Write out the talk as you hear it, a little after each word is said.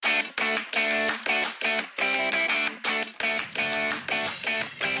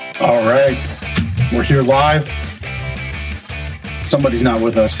All right. We're here live. Somebody's not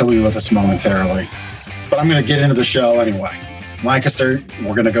with us. He'll be with us momentarily. But I'm going to get into the show anyway. Lancaster,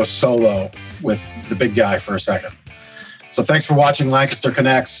 we're going to go solo with the big guy for a second. So thanks for watching Lancaster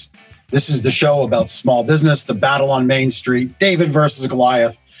Connects. This is the show about small business, the battle on Main Street, David versus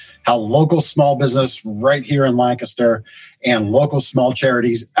Goliath, how local small business right here in Lancaster and local small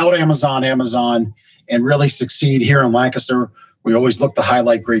charities out Amazon, and really succeed here in Lancaster. We always look to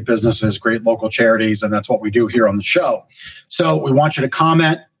highlight great businesses, great local charities, and that's what we do here on the show. So we want you to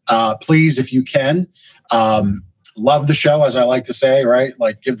comment, please, if you can. Love the show, as I like to say, right?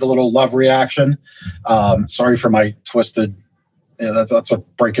 Like, give the little love reaction. Sorry for my twisted, that's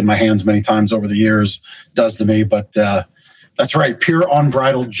what breaking my hands many times over the years does to me. But that's right, Pure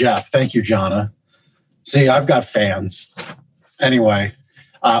Unbridled Jeff. Thank you, Jonna. See, I've got fans. Anyway,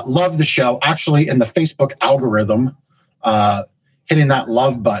 love the show. Actually, in the Facebook algorithm, hitting that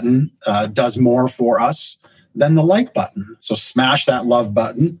love button does more for us than the like button. So smash that love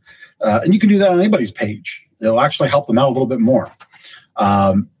button. And you can do that on anybody's page. It'll actually help them out a little bit more.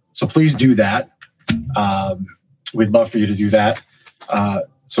 So please do that. We'd love for you to do that.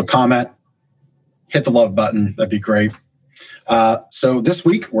 So comment, hit the love button. That'd be great. So this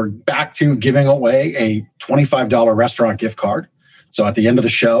week, we're back to giving away a $25 restaurant gift card. So at the end of the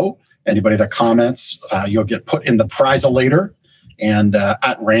show, anybody that comments, you'll get put in the prize-a-later. And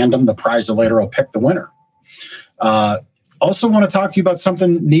at random, the prize-a-later will pick the winner. Also want to talk to you about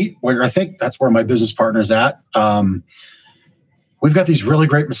something neat, where I think that's where my business partner is at. We've got these really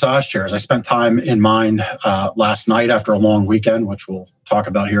great massage chairs. I spent time in mine last night after a long weekend, which we'll talk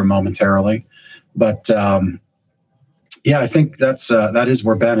about here momentarily. But yeah, I think that is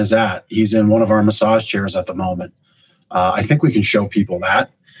where Ben is at. He's in one of our massage chairs at the moment. I think we can show people that.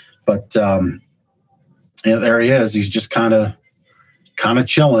 But yeah, there he is. He's just kind of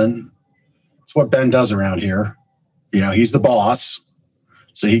chilling. It's what Ben does around here. You know, he's the boss,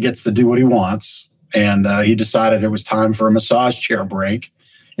 so he gets to do what he wants. And he decided it was time for a massage chair break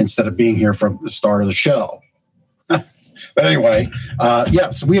instead of being here from the start of the show. But anyway,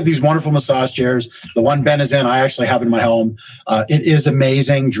 yeah, so we have these wonderful massage chairs. The one Ben is in, I actually have in my home. It is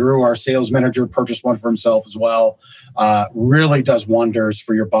amazing. Drew, our sales manager, purchased one for himself as well. Really does wonders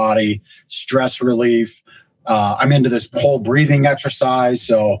for your body, stress relief. I'm into this whole breathing exercise.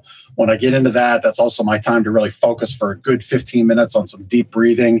 So when I get into that, that's also my time to really focus for a good 15 minutes on some deep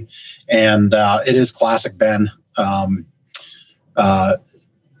breathing. And it is classic Ben, kind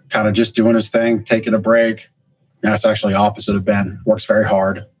of just doing his thing, taking a break. That's actually opposite of Ben. Works very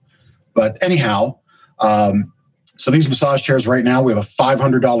hard. But anyhow, so these massage chairs right now, we have a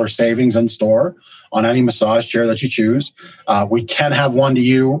 $500 savings in store on any massage chair that you choose. We can have one to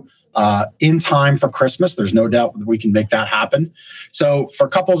you in time for Christmas. There's no doubt that we can make that happen. So for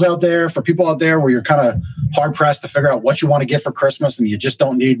couples out there, for people out there where you're kind of hard pressed to figure out what you want to get for Christmas and you just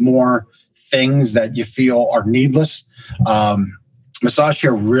don't need more things that you feel are needless, massage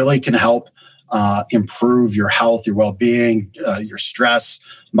chair really can help improve your health, your well-being, your stress,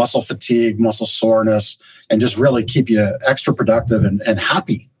 muscle fatigue, muscle soreness, and just really keep you extra productive and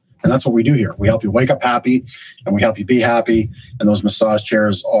happy. And that's what we do here. We help you wake up happy and we help you be happy. And those massage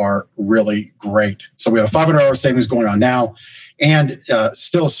chairs are really great. So we have a $500 savings going on now. And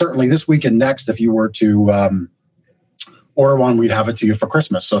still, certainly this week and next, if you were to order one, we'd have it to you for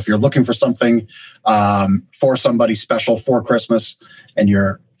Christmas. So if you're looking for something for somebody special for Christmas and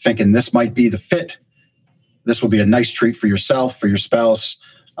you're thinking this might be the fit, this will be a nice treat for yourself, for your spouse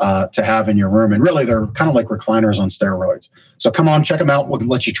to have in your room. And really, they're kind of like recliners on steroids. So come on, check them out. We'll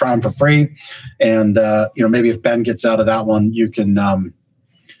let you try them for free. And maybe if Ben gets out of that one, you can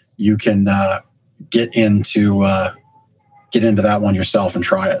get into that one yourself and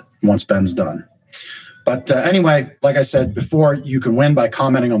try it once Ben's done. But anyway, like I said before, you can win by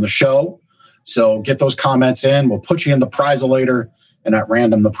commenting on the show. So get those comments in. We'll put you in the prize-a-later, and at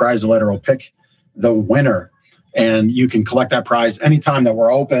random, the prize-a-later will pick the winner. And you can collect that prize anytime that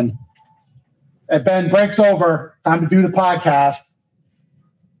we're open. Hey, Ben, break's over. Time to do the podcast.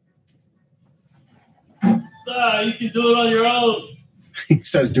 You can do it on your own. He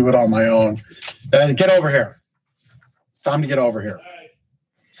says, do it on my own. Ben, get over here. Time to get over here. All right.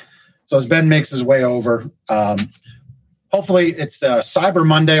 So as Ben makes his way over, hopefully it's Cyber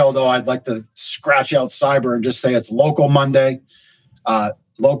Monday, although I'd like to scratch out Cyber and just say it's Local Monday.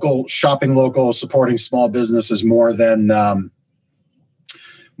 Local shopping, local supporting small business is more than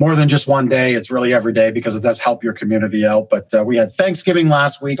just one day. It's really every day because it does help your community out. But we had Thanksgiving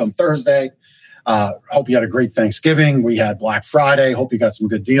last week on Thursday. Hope you had a great Thanksgiving. We had Black Friday. Hope you got some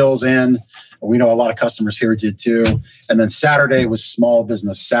good deals in. We know a lot of customers here did too. And then Saturday was Small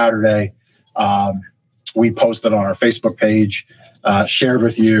Business Saturday. We posted on our Facebook page, shared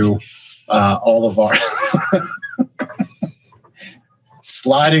with you all of our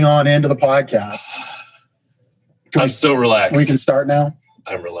sliding on into the podcast. I'm so relaxed. We can start now?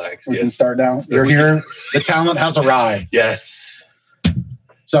 I'm relaxed. We can start now. You're here. The talent has arrived. Yes.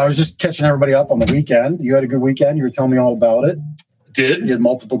 So I was just catching everybody up on the weekend. You had a good weekend. You were telling me all about it. Did? You had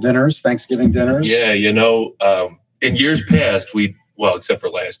multiple dinners, Thanksgiving dinners. Yeah, in years past, except for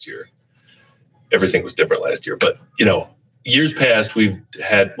last year, everything was different last year. But, years past, we've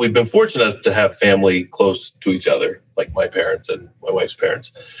been fortunate enough to have family close to each other, like my parents and my wife's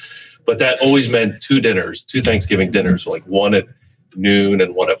parents. But that always meant two Thanksgiving dinners, like one at noon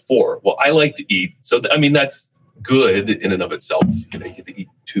and one at 4. Well, I like to eat. So, that's good in and of itself. You get to eat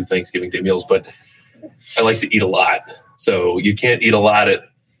 2 Thanksgiving Day meals, but I like to eat a lot. So you can't eat a lot at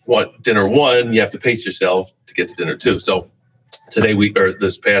dinner 1. You have to pace yourself to get to dinner 2. So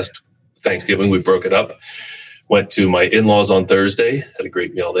this past Thanksgiving, we broke it up. Went to my in-laws on Thursday, had a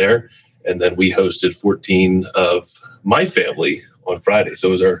great meal there. And then we hosted 14 of my family on Friday. So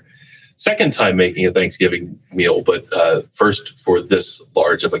it was our second time making a Thanksgiving meal, but first for this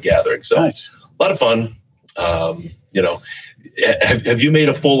large of a gathering. So nice. A lot of fun. Have you made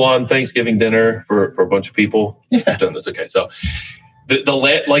a full-on Thanksgiving dinner for a bunch of people? Yeah. You've done this. Okay. So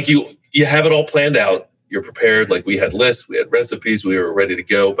you have it all planned out. You're prepared. Like we had lists, we had recipes, we were ready to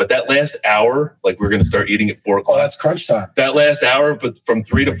go. But that last hour, like we're going to start eating at 4:00. Oh, that's crunch time. That last hour, but from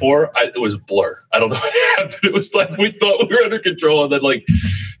 3 to 4, it was a blur. I don't know what happened. It was like we thought we were under control, and then like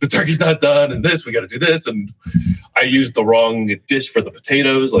the turkey's not done, and we got to do this. And I used the wrong dish for the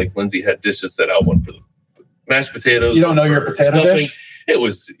potatoes. Like Lindsay had dishes set out, one for the mashed potatoes. You don't know your potato stuffing. dish? It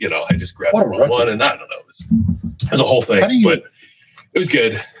was, I just grabbed the wrong one, and I don't know. It was a whole thing, but it was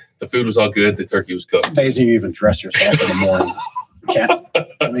good. The food was all good. The turkey was cooked. It's amazing you even dress yourself in the morning.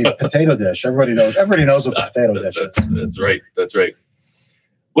 Potato dish. Everybody knows what the potato dish is. That's right. That's right.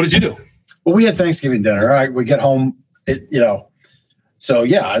 What did you do? Well, we had Thanksgiving dinner. Right? We get home, So,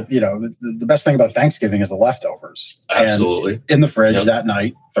 the best thing about Thanksgiving is the leftovers. Absolutely. And in the fridge that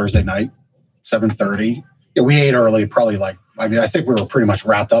night, Thursday night, 7:30. We ate early, probably I think we were pretty much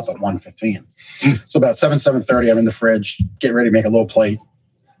wrapped up at 1:15. So about 7:30, I'm in the fridge, getting ready to make a little plate.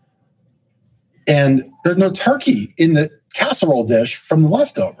 And there's no turkey in the casserole dish from the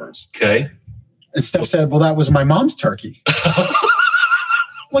leftovers. Okay. And Steph said, well, that was my mom's turkey. I'm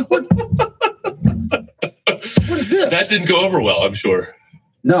like, what? What is this? That didn't go over well, I'm sure.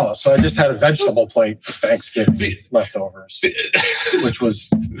 No, so I just had a vegetable plate for Thanksgiving leftovers, which was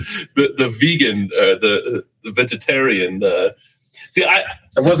the vegan, the vegetarian. It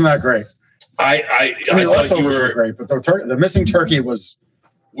wasn't that great. I the leftovers were great, but the missing turkey was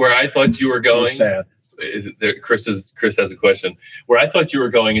where I thought you were going. Sad. Chris has a question. Where I thought you were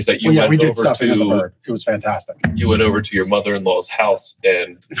going is that you went we did over stuffing to in the bird. It was fantastic. You went over to your mother-in-law's house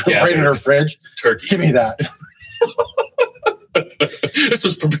and right in her fridge. Turkey. Give me that. This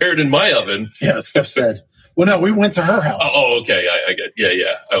was prepared in my oven. Yeah, Steph said. Well, no, we went to her house. Oh, okay. I get.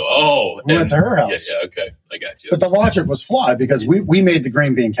 Yeah. We went to her house. Yeah. Okay, I got you. But the logic was flawed because we made the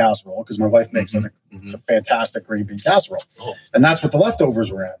green bean casserole because my wife makes a fantastic green bean casserole, and that's what the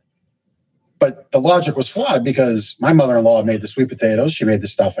leftovers were in. But the logic was flawed because my mother-in-law made the sweet potatoes. She made the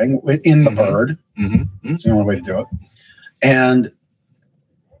stuffing in the bird. That's the only way to do it.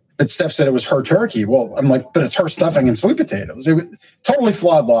 But Steph said it was her turkey. Well, I'm like, but it's her stuffing and sweet potatoes. It was totally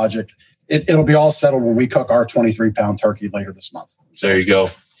flawed logic. It'll be all settled when we cook our 23-pound turkey later this month. There you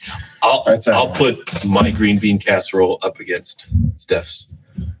go. I'll put my green bean casserole up against Steph's.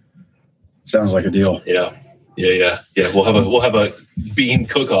 Sounds like a deal. Yeah. We'll have a bean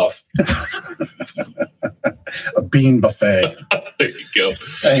cook-off. A bean buffet. There you go.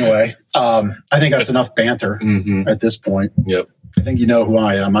 Anyway, I think that's enough banter at this point. Yep. I think you know who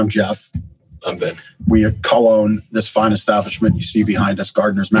I am. I'm Jeff. I'm Ben. We co-own this fine establishment you see behind us,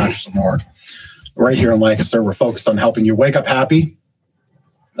 Gardner's Mattress and More. Right here in Lancaster, we're focused on helping you wake up happy.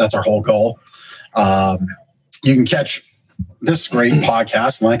 That's our whole goal. You can catch this great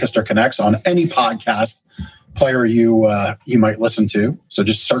podcast, Lancaster Connects, on any podcast player you might listen to. So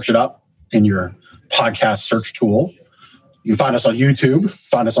just search it up in your podcast search tool. You can find us on YouTube,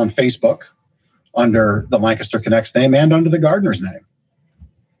 find us on Facebook under the Lancaster Connects name and under the Gardner's name.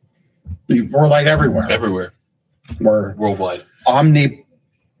 We're like everywhere. Everywhere. We're worldwide. Omnipresent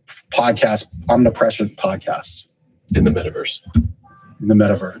podcasts. In the metaverse. In the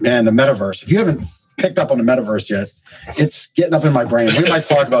metaverse. Man, the metaverse. If you haven't picked up on the metaverse yet. It's getting up in my brain. We might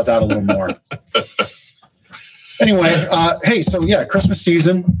talk about that a little more. Anyway, hey, so yeah, Christmas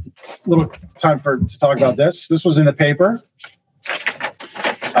season. A little time to talk about this. This was in the paper.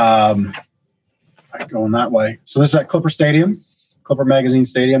 Going that way. So this is at Clipper Stadium, Clipper Magazine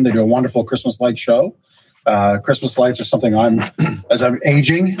Stadium. They do a wonderful Christmas light show. Christmas lights are something as I'm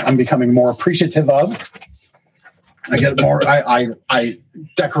aging, I'm becoming more appreciative of. I get more. I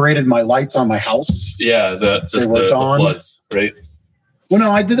decorated my lights on my house. Yeah, the floods, right? Well,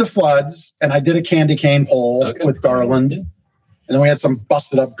 no, I did the floods, and I did a candy cane pole with garland, and then we had some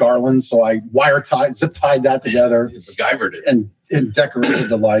busted up garland, so I zip tied that together, MacGyvered it, and decorated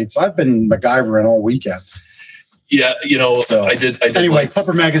the lights. I've been MacGyvering all weekend. Yeah, so I did. Anyway,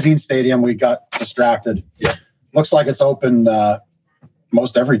 Clipper Magazine Stadium, we got distracted. Yeah, looks like it's open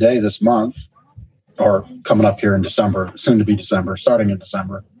most every day this month, or coming up here in December, soon to be December, starting in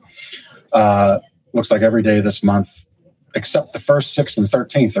December. Looks like every day this month, except the 1st, 6th, and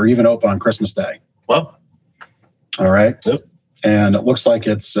 13th. They're even open on Christmas Day. Wow. All right. Yep. And it looks like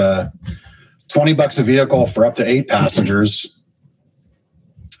it's $20 a vehicle for up to 8 passengers,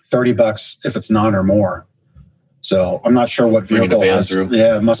 $30 if it's 9 or more. So I'm not sure what vehicle has. Through.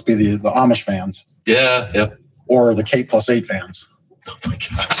 Yeah, it must be the Amish fans. Yeah, yep. Or the K+8 fans. Oh my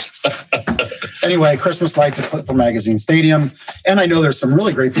gosh. Anyway, Christmas lights at Clipper Magazine Stadium. And I know there's some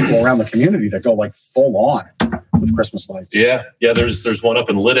really great people around the community that go like full on with Christmas lights. Yeah. There's one up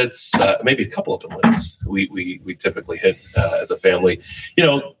in Lidditz, maybe a couple up in Lidditz. We typically hit as a family.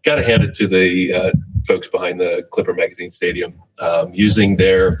 Got to hand it to the folks behind the Clipper Magazine Stadium, using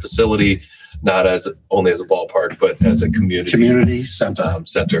their facility not as only as a ballpark, but as a community center.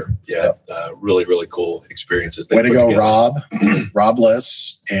 Yeah, really, really cool experiences. Way to go, together. Rob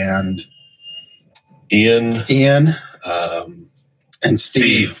Liss, and Ian, and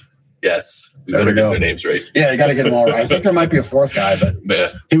Steve. Yes. We better get their names right. Yeah, you got to get them all right. I think there might be a 4th guy,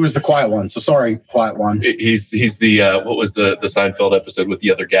 but he was the quiet one. So sorry, quiet one. He's the what was the Seinfeld episode with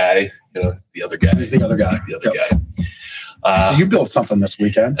the other guy? The other guy. He's the other guy. The other guy. So you built something this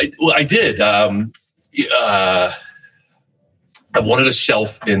weekend. I did. I wanted a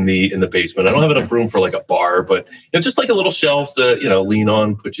shelf in the basement. I don't have enough room for like a bar, but just like a little shelf to lean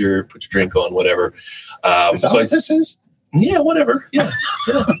on, put your drink on, whatever. Is that what this is? Yeah, whatever. Yeah.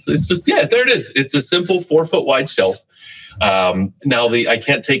 It's just, there it is. It's a simple 4-foot wide shelf. Now I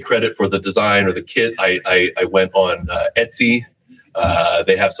can't take credit for the design or the kit. I went on Etsy.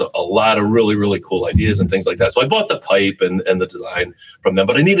 They have a lot of really, really cool ideas and things like that. So I bought the pipe and the design from them,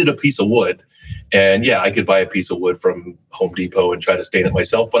 but I needed a piece of wood. And I could buy a piece of wood from Home Depot and try to stain it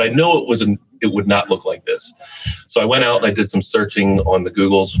myself, but I know it would not look like this. So I went out and I did some searching on the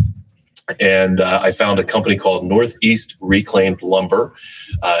Googles. And I found a company called Northeast Reclaimed Lumber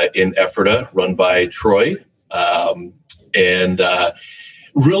in Ephrata, run by Troy, and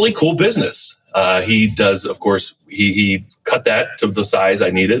really cool business. He does, of course, he cut that to the size I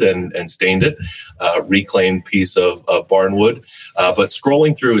needed and stained it, reclaimed piece of barnwood. But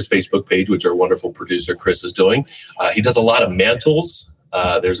scrolling through his Facebook page, which our wonderful producer Chris is doing, he does a lot of mantles.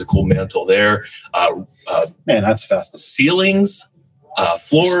 There's a cool mantle there. Man, that's fast. Ceilings.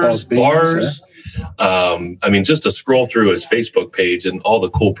 Floors, bars. Just to scroll through his Facebook page and all the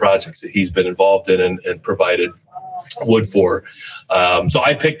cool projects that he's been involved in and provided wood for. So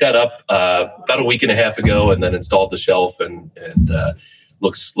I picked that up about a week and a half ago and then installed the shelf and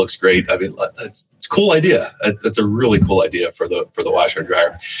looks great. It's a cool idea. It's a really cool idea for the washer and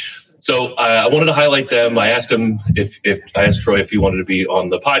dryer. So I wanted to highlight them. I asked him I asked Troy if he wanted to be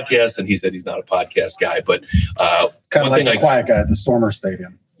on the podcast, and he said he's not a podcast guy, but kind of like the quiet guy at the Stormer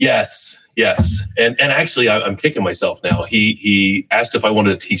Stadium. Yes. And actually, I'm kicking myself now. He asked if I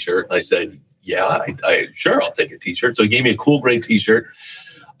wanted a T-shirt, and I said, yeah, sure, I'll take a T-shirt. So he gave me a cool gray T-shirt.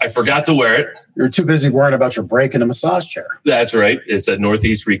 I forgot to wear it. You were too busy worrying about your break in a massage chair. That's right. It said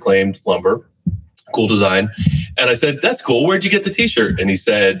Northeast Reclaimed Lumber. Cool design. And I said, that's cool. Where'd you get the T-shirt? And he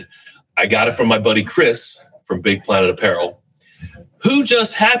said, I got it from my buddy Chris from Big Planet Apparel, who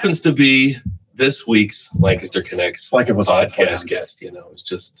just happens to be this week's Lancaster Connects like it was podcast guest. It's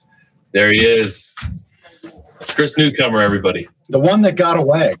just, there he is. It's Chris Newcomer, everybody. The one that got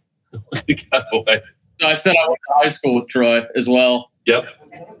away. He got away. I said I went to high school with Troy as well. Yep.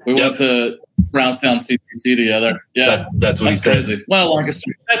 We went to Brownstown CPC together. Yeah. That's what he said. Crazy. Well,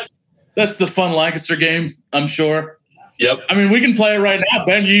 Lancaster, that's the fun Lancaster game, I'm sure. Yep. We can play it right now.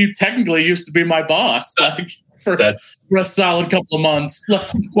 Ben, you technically used to be my boss for a solid couple of months.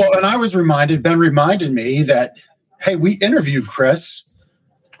 Well, and Ben reminded me that, hey, we interviewed Chris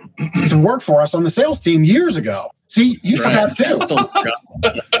to work for us on the sales team years ago. See, you forgot too.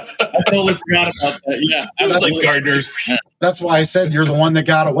 I totally forgot about that. Yeah, It was like gardeners. That's why I said you're the one that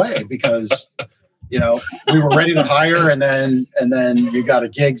got away, because we were ready to hire, and then you got a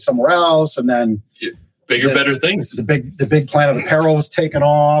gig somewhere else, and then Bigger, better things. The big Planet Apparel was taken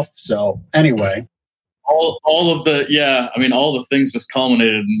off. So anyway, all of the things just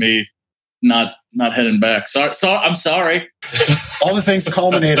culminated in me not heading back. Sorry, I'm sorry. All the things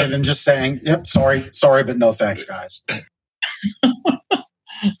culminated in just saying, "Yep, sorry, but no thanks, guys."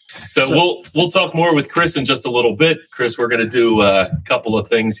 So we'll talk more with Chris in just a little bit. Chris, we're going to do a couple of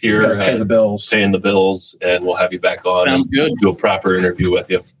things here. Paying the bills, and we'll have you back on. Sounds good. Do a proper interview with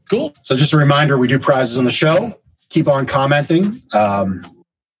you. Cool. So just a reminder, we do prizes on the show. Keep on commenting.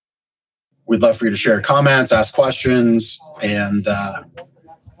 We'd love for you to share comments, ask questions, and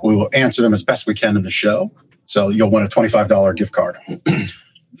we will answer them as best we can in the show. So you'll win a $25 gift card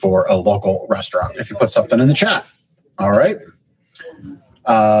for a local restaurant if you put something in the chat. All right.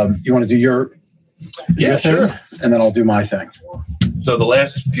 You want to do your thing? Sure. And then I'll do my thing. So the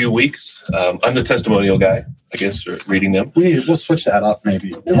last few weeks, I'm the testimonial guy, I guess, reading them. We'll switch that up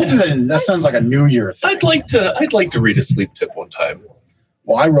maybe. We'll do that. That sounds like a New Year thing. I'd like to read a sleep tip one time.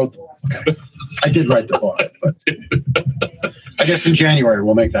 Well, I did write the book, but I guess in January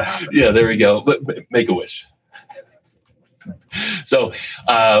we'll make that happen. Yeah, there we go. But make a wish. So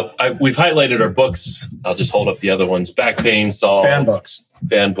we've highlighted our books. I'll just hold up the other ones. Back Pain Solved.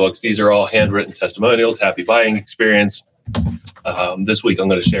 Fan books. These are all handwritten testimonials. Happy buying experience. This week I'm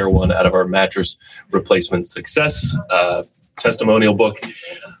going to share one out of our mattress replacement success testimonial book.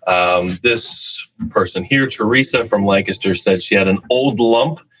 This person here, Teresa from Lancaster, said she had an old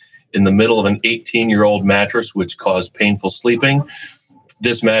lump in the middle of an 18-year-old mattress, which caused painful sleeping.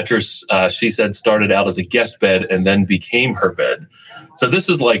 This mattress, she said, started out as a guest bed and then became her bed. So this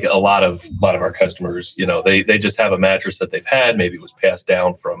is like a lot of our customers. They just have a mattress that they've had. Maybe it was passed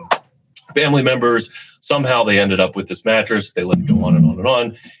down from family members. Somehow they ended up with this mattress. They let it go on and on and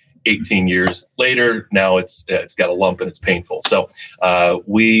on. 18 years later, now it's got a lump and it's painful. So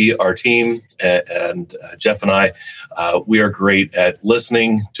our team and Jeff and I, we are great at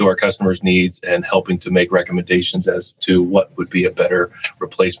listening to our customers' needs and helping to make recommendations as to what would be a better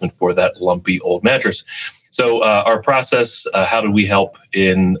replacement for that lumpy old mattress. So our process, how did we help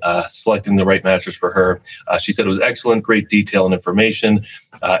in selecting the right mattress for her? She said it was excellent, great detail and information.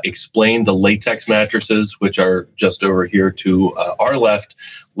 Explained the latex mattresses, which are just over here to our left.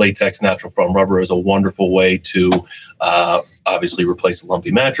 Latex natural foam rubber is a wonderful way to obviously replace a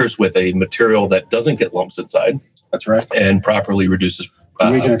lumpy mattress with a material that doesn't get lumps inside. That's right. And properly reduces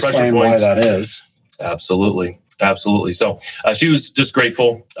we can explain why that is. Absolutely. So she was just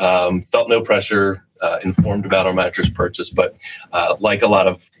grateful, felt no pressure, informed about our mattress purchase. But like a lot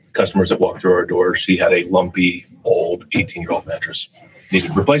of customers that walk through our door, she had a lumpy, old 18-year-old mattress.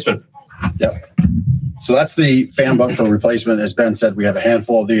 Needed replacement. Yep. So that's the fan book for replacement. As Ben said, we have a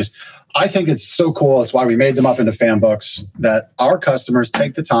handful of these. I think it's so cool. It's why we made them up into fan books, that our customers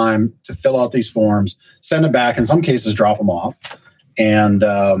take the time to fill out these forms, send them back, in some cases drop them off. And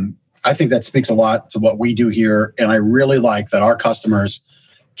I think that speaks a lot to what we do here. And I really like that our customers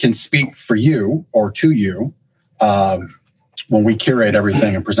can speak for you or to you when we curate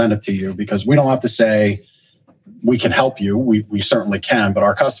everything and present it to you, because we don't have to say we can help you. We certainly can, but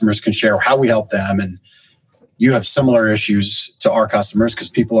our customers can share how we help them. And you have similar issues to our customers, because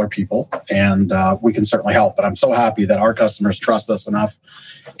people are people, and we can certainly help. But I'm so happy that our customers trust us enough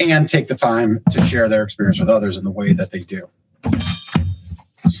and take the time to share their experience with others in the way that they do.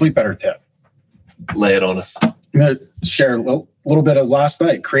 Sleep better tip. Lay it on us. I'm going to share a little bit of last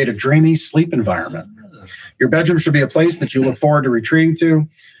night. Create a dreamy sleep environment. Your bedroom should be a place that you look forward to retreating to.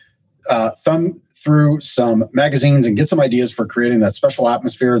 Thumb through some magazines and get some ideas for creating that special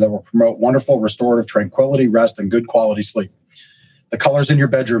atmosphere that will promote wonderful restorative tranquility, rest, and good quality sleep. The colors in your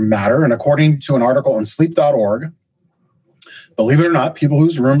bedroom matter, and according to an article on sleep.org, believe it or not, people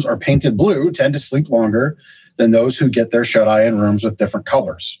whose rooms are painted blue tend to sleep longer than those who get their shut-eye in rooms with different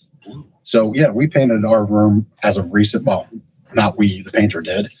colors. So, yeah, we painted our room as of recent. Well, not we, the painter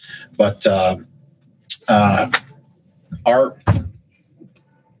did, but our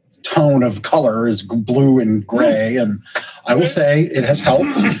tone of color is blue and gray, and I will say it has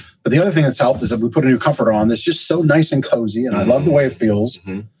helped. But the other thing that's helped is that we put a new comforter on that's just so nice and cozy, and I love the way it feels.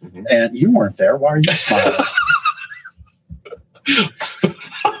 And you weren't there. Why are you smiling?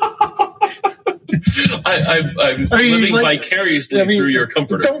 I'm living vicariously through your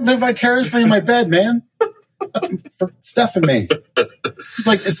comforter. Don't live vicariously in my bed, man. That's for Steph and me.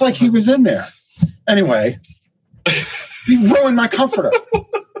 It's like he was in there. Anyway, you ruined my comforter.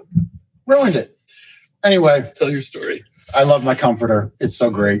 Ruined it. Anyway. Tell your story. I love my comforter. It's so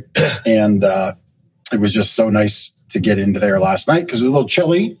great. And it was just so nice to get into there last night because it was a little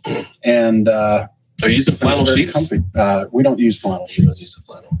chilly. And are you using flannel sheets? Comfy. We don't use flannel sheets. You don't use the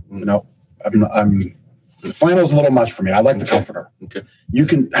flannel. No, I'm flannel's a little much for me. I like the comforter. Okay. You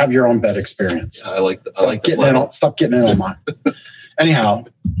can have your own bed experience. I like the flannel. Stop getting in on mine. Anyhow,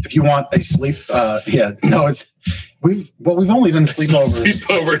 if you want a sleep, we've only done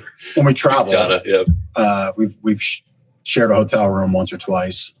sleepovers when we travel. We've shared a hotel room once or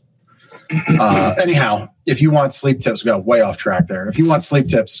twice. Anyhow, if you want sleep tips, we got way off track there. If you want sleep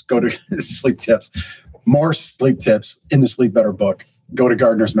tips, go to Sleep Tips. More sleep tips in the Sleep Better book. Go to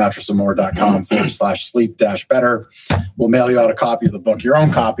gardenersmattressandmore.com/sleep-better. We'll mail you out a copy of the book, your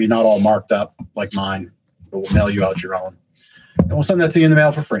own copy, not all marked up like mine, but we'll mail you out your own. And we'll send that to you in the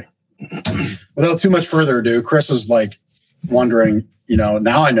mail for free. Without too much further ado, Chris is like wondering,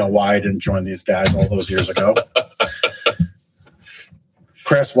 now I know why I didn't join these guys all those years ago.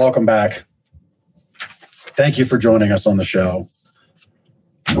 Chris, welcome back. Thank you for joining us on the show.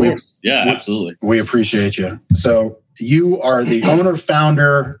 Absolutely. We appreciate you. So you are the owner,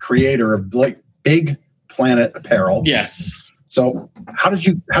 founder, creator of Big Planet Apparel. Yes. So how did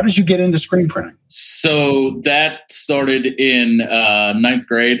you get into screen printing? So that started in ninth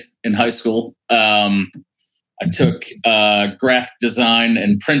grade in high school. I took graphic design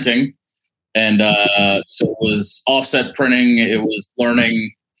and printing. And so it was offset printing. It was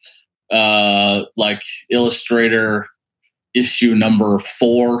learning like Illustrator issue number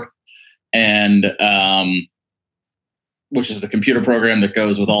 4, and which is the computer program that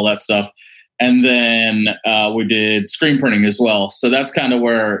goes with all that stuff. And then we did screen printing as well. So that's kind of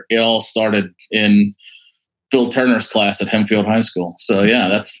where it all started in Bill Turner's class at Hempfield High School. So yeah,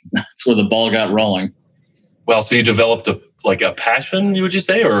 that's where the ball got rolling. Well, so you developed a passion, would you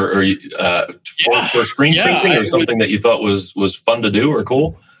say, or for screen printing, or something that you thought was fun to do or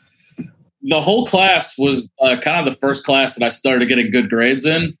cool? The whole class was kind of the first class that I started getting good grades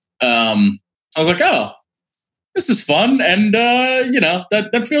in. I was like, oh, this is fun. And,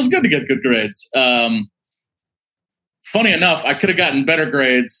 that feels good to get good grades. Funny enough, I could have gotten better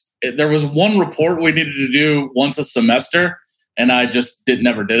grades. There was one report we needed to do once a semester, and I just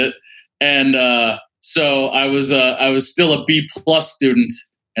never did it. And so I was still a B+ student,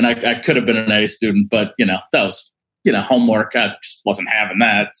 and I could have been an A student, but that was homework. I just wasn't having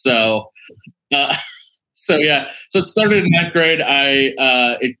that. So so it started in ninth grade.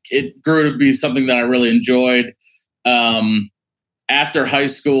 It grew to be something that I really enjoyed. After high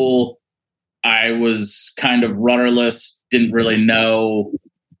school, I was kind of rudderless, didn't really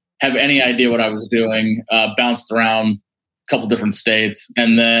have any idea what I was doing. Bounced around a couple different states,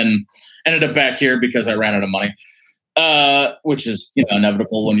 and then ended up back here because I ran out of money, which is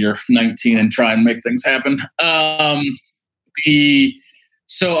inevitable when you're 19 and try and make things happen.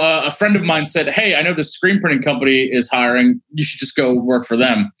 So a friend of mine said, "Hey, I know this screen printing company is hiring. You should just go work for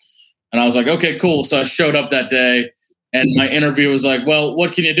them." And I was like, "Okay, cool." So I showed up that day, and my interview was like, "Well,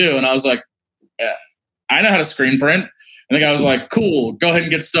 what can you do?" And I was like, "I know how to screen print." And the guy was like, "Cool, go ahead and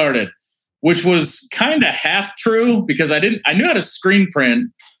get started," which was kind of half true because I knew how to screen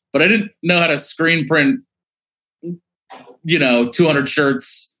print, but I didn't know how to screen print, 200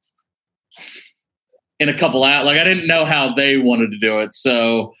 shirts in a couple out. Like I didn't know how they wanted to do it.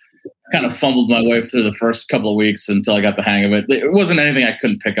 So I kind of fumbled my way through the first couple of weeks until I got the hang of it. It wasn't anything I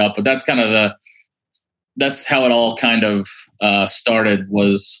couldn't pick up, but that's how it all kind of started,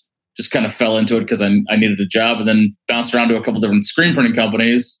 was just kind of fell into it because I needed a job, and then bounced around to a couple different screen printing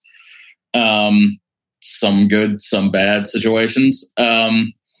companies. Some good, some bad situations.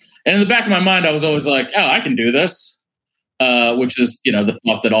 And in the back of my mind, I was always like, "Oh, I can do this," which is, the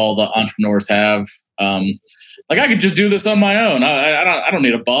thought that all the entrepreneurs have. Like I could just do this on my own. I don't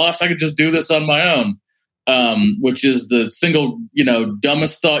need a boss. I could just do this on my own, which is the single,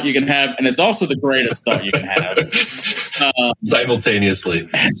 dumbest thought you can have. And it's also the greatest thought you can have. Simultaneously.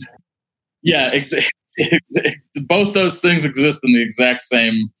 Yeah, both those things exist in the exact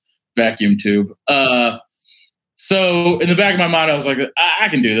same vacuum tube. So in the back of my mind, I was like, I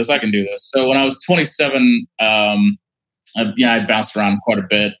can do this. I can do this. So when I was 27, I bounced around quite a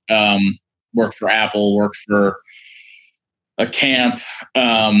bit. Worked for Apple, worked for a camp.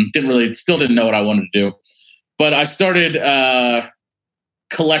 Still didn't know what I wanted to do. But I started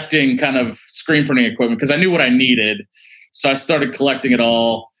collecting kind of screen printing equipment because I knew what I needed. So I started collecting it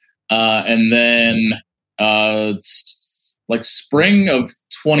all. And then like spring of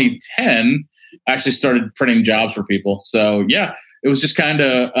 2010, I actually started printing jobs for people. So yeah, it was just kind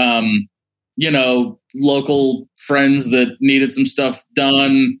of, local friends that needed some stuff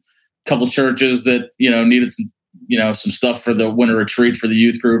done, couple churches that, needed some, some stuff for the winter retreat for the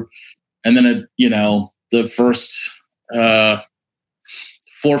youth group. And then, the first 4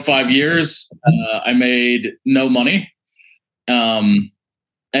 or 5 years, I made no money. And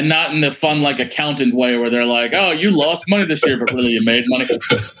not in the fun, like accountant way where they're like, oh, you lost money this year, but really you made money.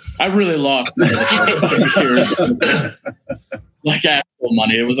 I really lost money this year. Like actual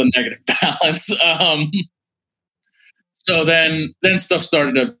money. It was a negative balance. So then stuff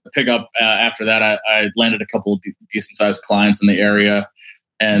started to pick up after that. I landed a couple of decent sized clients in the area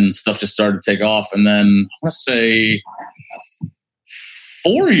and stuff just started to take off. And then I want to say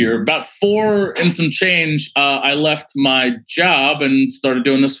about 4 and some change, I left my job and started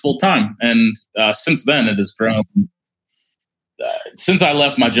doing this full time. And since then, it has grown. Since I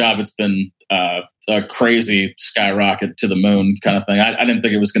left my job, it's been a crazy skyrocket to the moon kind of thing. I didn't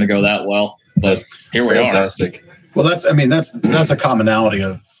think it was going to go that well, but here we are. Fantastic. Well, that's a commonality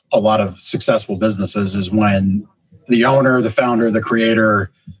of a lot of successful businesses is when the owner, the founder, the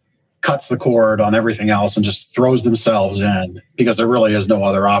creator cuts the cord on everything else and just throws themselves in because there really is no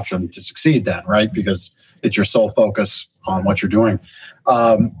other option to succeed then, right? Because it's your sole focus on what you're doing.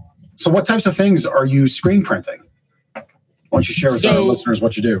 So what types of things are you screen printing? Why don't you share with our listeners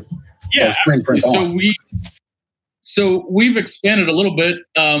what you do? Yeah, so we've expanded a little bit.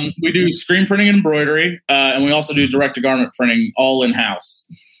 We do screen printing and embroidery, and we also do direct-to-garment printing all in-house.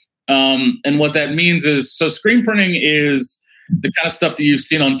 And what that means is, so screen printing is the kind of stuff that you've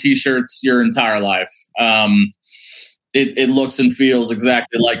seen on T-shirts your entire life. It looks and feels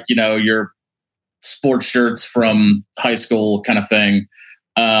exactly like, your sports shirts from high school kind of thing.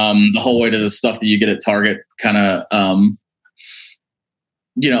 The whole way to the stuff that you get at Target kind of,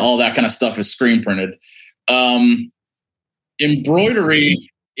 all that kind of stuff is screen printed. Embroidery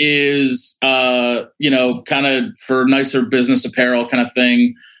is, kind of for nicer business apparel kind of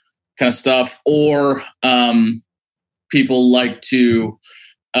thing, kind of stuff. Or, people like to,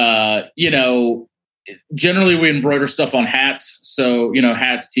 generally we embroider stuff on hats. So,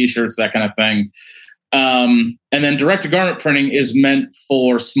 hats, T-shirts, that kind of thing. And then direct to garment printing is meant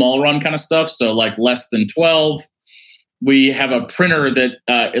for small run kind of stuff. So like less than 12. We have a printer that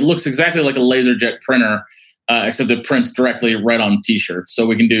it looks exactly like a LaserJet printer, except it prints directly right on T-shirts. So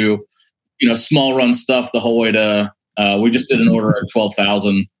we can do, small run stuff the whole way to, we just did an order at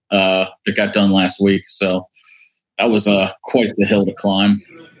 12,000 that got done last week. So that was quite the hill to climb.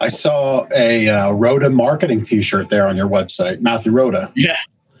 I saw a Rhoda marketing T-shirt there on your website, Matthew Rhoda. Yeah.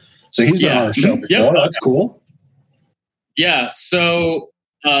 So he's been on our show before. Yep. That's cool. Yeah. So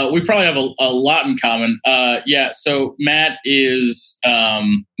we probably have a lot in common. So Matt Rhoda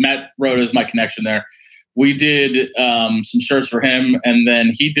is my connection there. We did some shirts for him, and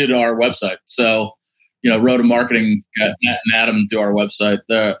then he did our website. So, Rhoda Marketing got Matt and Adam do our website.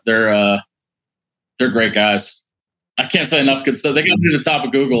 They're great guys. I can't say enough good stuff. They got to the top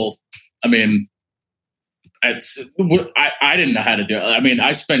of Google. I mean, I didn't know how to do it. I mean,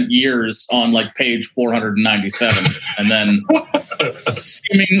 I spent years on like page 497, and then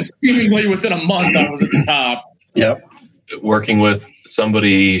seemingly within a month, I was at the top. Yep. Working with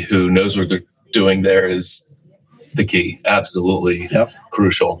somebody who knows what they're doing there is the key. Absolutely. Yep.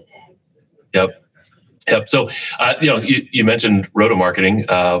 Crucial. Yep. So, you mentioned Rhoda Marketing.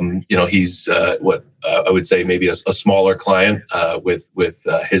 He's I would say maybe a smaller client with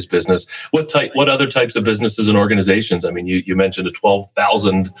his business. What other types of businesses and organizations? I mean, you mentioned a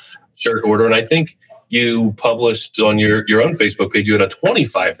 12,000 shirt order, and I think you published on your own Facebook page you had a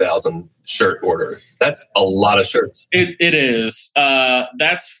 25,000 shirt order. That's a lot of shirts. It is.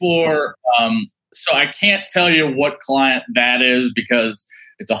 That's for. So I can't tell you what client that is because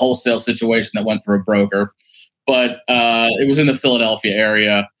it's a wholesale situation that went through a broker, but it was in the Philadelphia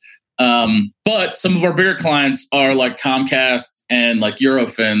area. But some of our bigger clients are like Comcast and like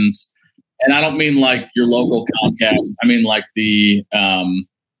Eurofins. And I don't mean like your local Comcast. I mean like the,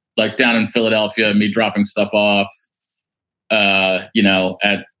 like down in Philadelphia, me dropping stuff off, at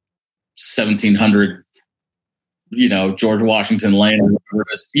 1700, George Washington Lane.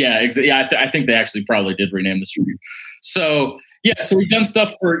 Yeah, I think they actually probably did rename the street. So, so we've done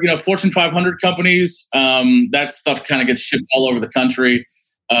stuff for, Fortune 500 companies. That stuff kind of gets shipped all over the country.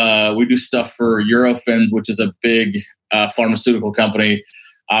 We do stuff for Eurofins, which is a big pharmaceutical company.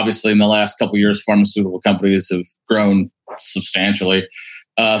 Obviously, in the last couple of years, pharmaceutical companies have grown substantially.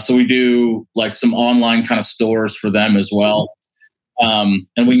 So we do like some online kind of stores for them as well. And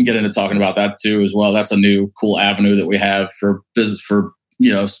we can get into talking about that too as well. That's a new cool avenue that we have for business, for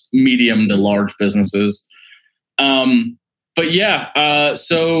medium to large businesses.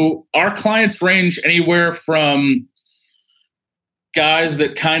 So our clients range anywhere from guys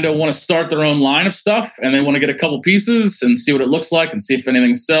that kind of want to start their own line of stuff and they want to get a couple pieces and see what it looks like and see if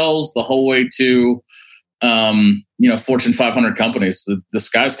anything sells, the whole way to, Fortune 500 companies. The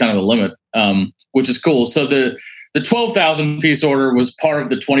sky's kind of the limit, which is cool. So the 12,000 piece order was part of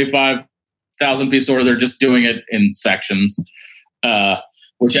the 25,000 piece order. They're just doing it in sections,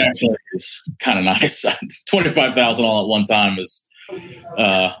 which actually is kind of nice. 25,000 all at one time is,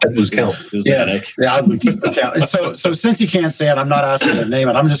 I'd lose count. It was a headache. Yeah, I'd lose count. So since you can't say it, I'm not asking to name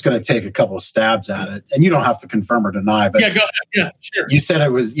it. I'm just going to take a couple of stabs at it, and you don't have to confirm or deny. But yeah, go ahead. Yeah, sure. You said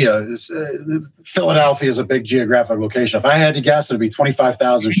it was, Philadelphia is a big geographic location. If I had to guess, it'd be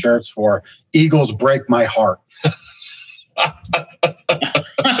 25,000 shirts for Eagles Break My Heart.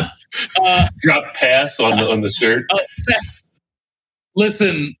 Drop pass on the shirt.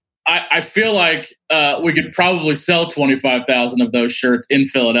 Listen, I feel like we could probably sell 25,000 of those shirts in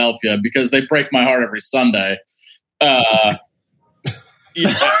Philadelphia because they break my heart every Sunday. I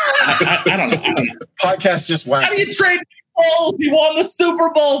don't know. Podcast just went. How do you trade Foles? He won the Super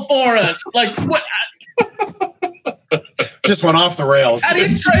Bowl for us. Like what? Just went off the rails. How do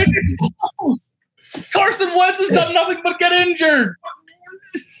you trade Foles? Carson Wentz has done nothing but get injured.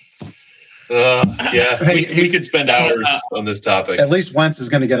 We could spend hours on this topic. At least Wentz is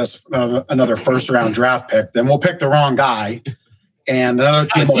going to get us another first-round draft pick. Then we'll pick the wrong guy, and another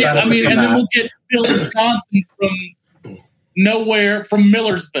team will benefit from and that. then we'll get Bill Johnson from nowhere, from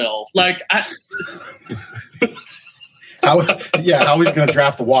Millersville. Like, how he's going to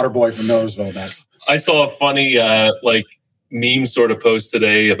draft the water boy from Millersville next? I saw a funny meme sort of post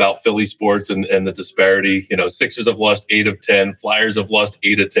today about Philly sports and the disparity. Sixers have lost 8 of 10, Flyers have lost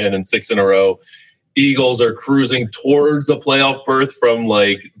 8 of 10 and 6 in a row. Eagles are cruising towards a playoff berth from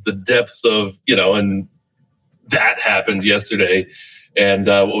like the depths of, and that happened yesterday. And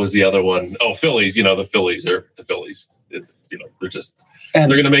what was the other one? Oh, Phillies, the Phillies are the Phillies. They're just, they're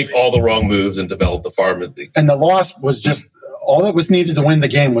going to make all the wrong moves and develop the farm. And the loss was just, all that was needed to win the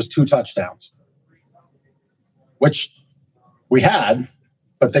game was 2 touchdowns, which we had,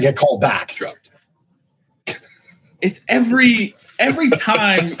 but they get called back. Dropped. It's every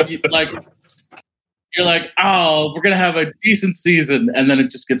time you're like, oh, we're gonna have a decent season, and then it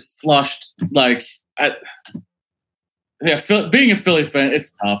just gets flushed. Being a Philly fan,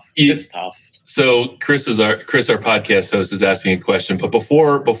 it's tough. It's tough. So Chris, our podcast host, is asking a question. But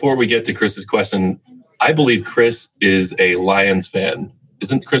before we get to Chris's question, I believe Chris is a Lions fan.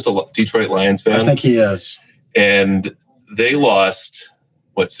 Isn't Chris a Detroit Lions fan? I think he is. And they lost,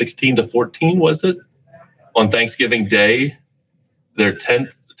 16-14, was it? On Thanksgiving Day. Their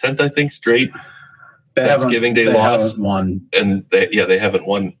 10th, I think, straight Thanksgiving Day loss. Haven't won. And they haven't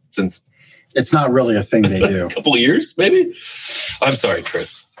won since. It's not really a thing they do. A couple of years, maybe? I'm sorry,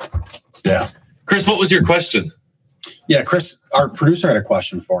 Chris. Yeah. Chris, what was your question? Yeah, Chris, our producer had a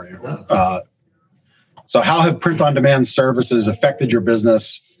question for you. So how have print-on-demand services affected your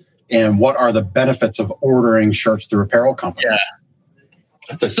business? And what are the benefits of ordering shirts through apparel companies?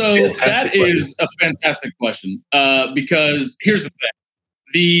 Yeah. So that is a fantastic question because here's the thing.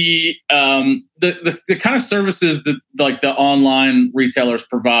 The kind of services that like the online retailers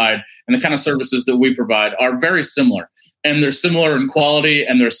provide and the kind of services that we provide are very similar. And they're similar in quality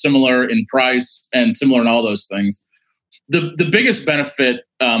and they're similar in price and similar in all those things. The biggest benefit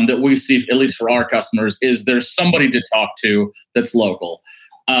that we see, at least for our customers, is there's somebody to talk to that's local.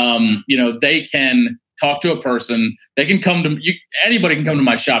 They can talk to a person. They can come to you. Anybody can come to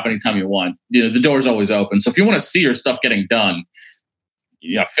my shop anytime you want. The door's always open. So if you want to see your stuff getting done,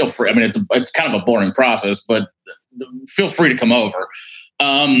 feel free. I mean, it's kind of a boring process, but feel free to come over.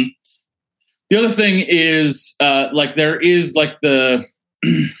 The other thing is there is the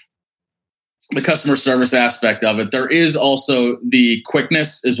the customer service aspect of it. There is also the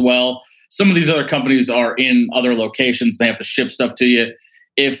quickness as well. Some of these other companies are in other locations. They have to ship stuff to you.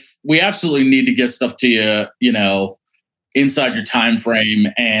 If we absolutely need to get stuff to you, inside your time frame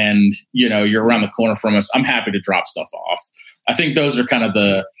and, you're around the corner from us, I'm happy to drop stuff off. I think those are kind of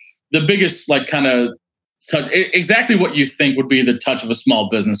the biggest, touch. Exactly what you think would be the touch of a small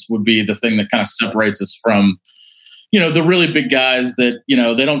business would be the thing that kind of separates us from, the really big guys that,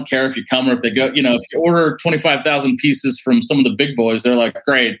 they don't care if you come or if they go, if you order 25,000 pieces from some of the big boys, they're like,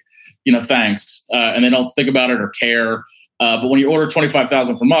 great, thanks. And they don't think about it or care. But when you order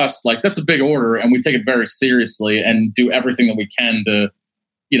 25,000 from us, that's a big order and we take it very seriously and do everything that we can to,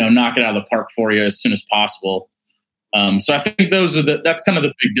 knock it out of the park for you as soon as possible. So I think that's kind of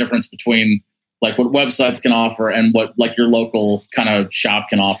the big difference between what websites can offer and what your local kind of shop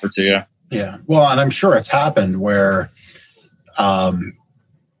can offer to you. Yeah. Well, and I'm sure it's happened where,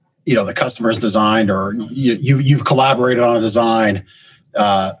 the customer's designed, or you've collaborated on a design,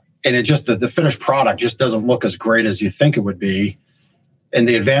 and it just the finished product just doesn't look as great as you think it would be. And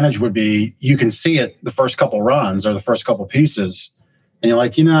the advantage would be you can see it the first couple runs or the first couple pieces, and you're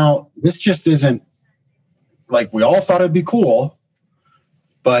like, this just isn't like we all thought it'd be cool,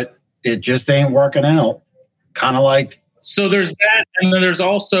 but it just ain't working out. Kind of like. So there's that, and then there's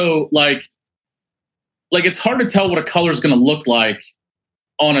also like it's hard to tell what a color is going to look like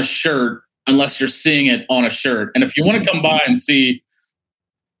on a shirt unless you're seeing it on a shirt. And if you want to come by and see,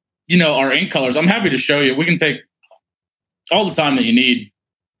 our ink colors, I'm happy to show you. We can take all the time that you need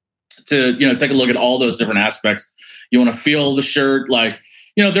to, take a look at all those different aspects. You want to feel the shirt,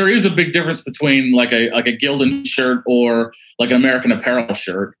 there is a big difference between like a Gildan shirt or like an American Apparel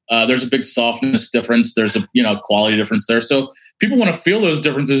shirt. There's a big softness difference. There's a quality difference there. So people want to feel those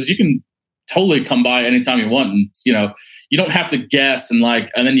differences. You can totally come by anytime you want, and you don't have to guess and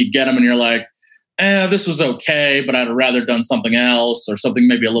then you get them and you're like, this was okay, but I'd have rather done something else or something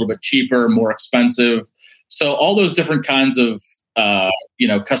maybe a little bit cheaper, more expensive. So all those different kinds of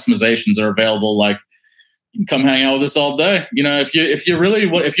customizations are available. Like, you can come hang out with us all day.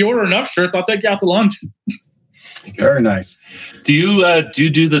 If you order enough shirts, I'll take you out to lunch. Very nice. Do you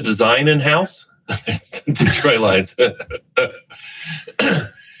do the design in house? Detroit Lions.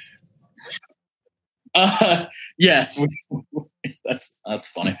 Yes, that's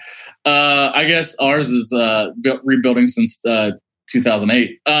funny. I guess ours is rebuilding since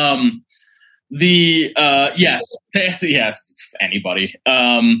 2008. Yes, anybody.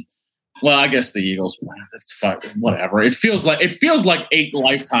 Well, I guess the Eagles. Whatever. It feels like 8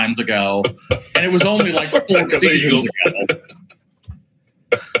 lifetimes ago, and it was only like 4 seasons ago.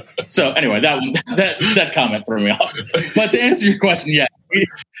 So anyway, that comment threw me off. But to answer your question, yeah,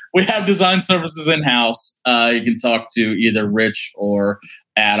 we have design services in house. You can talk to either Rich or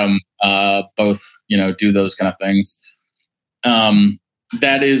Adam. Both, do those kind of things.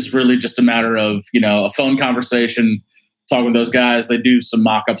 That is really just a matter of a phone conversation. Talk with those guys. They do some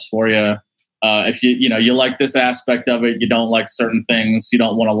mock-ups for you. If you like this aspect of it, you don't like certain things, you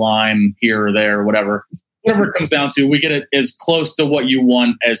don't want a line here or there, whatever it comes down to, we get it as close to what you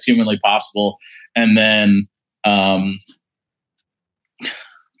want as humanly possible. And then, I'm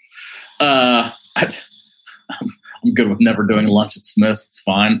good with never doing lunch at Smith's. It's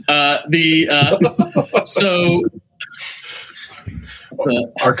fine. So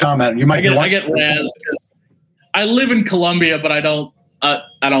our comment, you might I get razzed because I live in Columbia, but I don't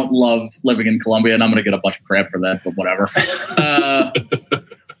love living in Columbia, and I'm going to get a bunch of crap for that, but whatever.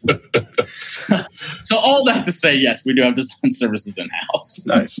 So all that to say, yes, we do have design services in-house.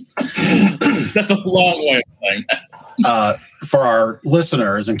 Nice. That's a long way of saying that. For our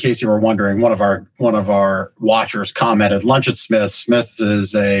listeners, in case you were wondering, one of our watchers commented, lunch at Smith's. Smith's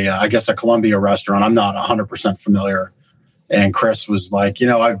is I guess a Columbia restaurant. I'm not 100% familiar. And Chris was like,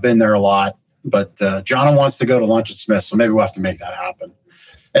 I've been there a lot, but John wants to go to lunch at Smith's, so maybe we'll have to make that happen.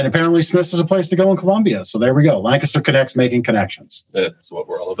 And apparently Smith's is a place to go in Columbia. So there we go. Lancaster Connects, making connections. That's what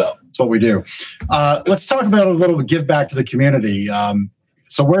we're all about. That's what we do. Let's talk about a little give back to the community.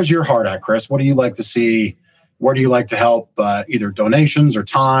 So where's your heart at, Chris? What do you like to see? Where do you like to help? Either donations or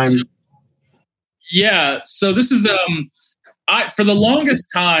time? Yeah. So this is, for the longest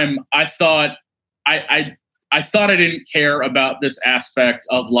time, I thought I thought I didn't care about this aspect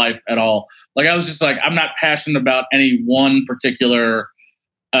of life at all. Like, I was just like, I'm not passionate about any one particular,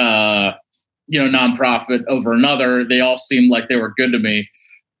 nonprofit over another. They all seemed like they were good to me.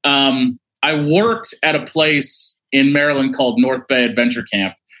 I worked at a place in Maryland called North Bay Adventure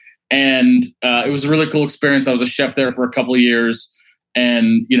Camp. And it was a really cool experience. I was a chef there for a couple of years.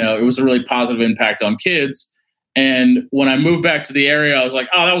 And, it was a really positive impact on kids. And when I moved back to the area, I was like,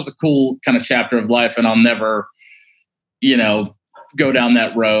 oh, that was a cool kind of chapter of life. And I'll never, go down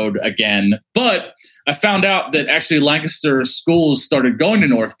that road again. But I found out that actually Lancaster schools started going to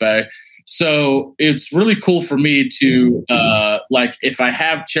North Bay. So it's really cool for me to, if I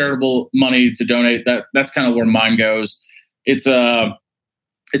have charitable money to donate, that's kind of where mine goes. It's a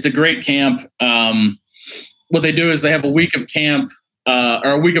great camp. What they do is they have a week of camp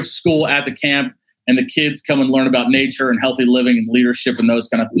or a week of school at the camp, and the kids come and learn about nature and healthy living and leadership and those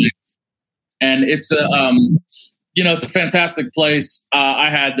kind of things. And it's it's a fantastic place. I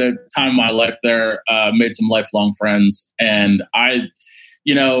had the time of my life there, made some lifelong friends. And I,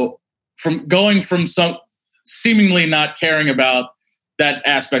 from going from some seemingly not caring about that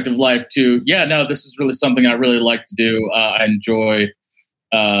aspect of life to, this is really something I really like to do. I enjoy,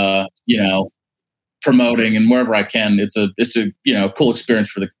 promoting, and wherever I can, it's a cool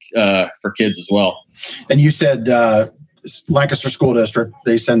experience for kids as well. And you said Lancaster School District,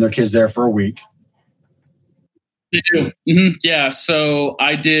 they send their kids there for a week. They do. Mm-hmm. Yeah. So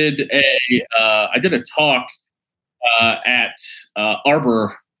I did a talk at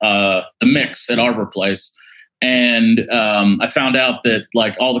Arbor, the Mix at Arbor Place. And I found out that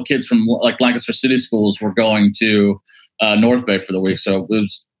like all the kids from like Lancaster City schools were going to North Bay for the week. So it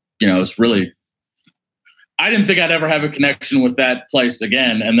was, it's really, I didn't think I'd ever have a connection with that place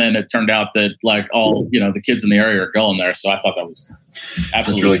again. And then it turned out that like all, the kids in the area are going there. So I thought that was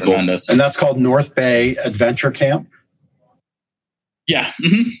absolutely really tremendous. Cool. And that's called North Bay Adventure Camp. Yeah.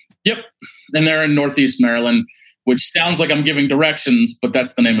 Mm-hmm. Yep. And they're in Northeast Maryland, which sounds like I'm giving directions, but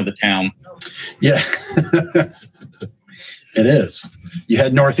that's the name of the town. Yeah, it is. You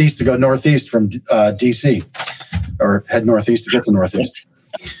head northeast to go northeast from DC, or head northeast to get to northeast.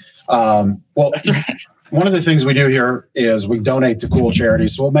 Well, that's right. One of the things we do here is we donate to cool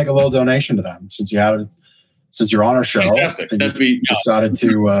charities, so we'll make a little donation to them since you're on our show. Fantastic. And you decided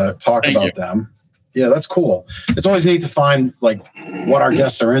to talk about them. Yeah, that's cool. It's always neat to find like what our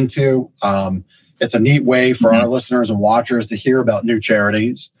guests are into. It's a neat way for our listeners and watchers to hear about new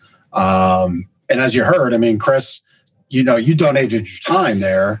charities. And as you heard, I mean, Chris, you donated your time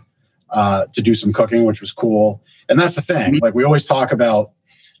there to do some cooking, which was cool. And that's the thing. Like we always talk about,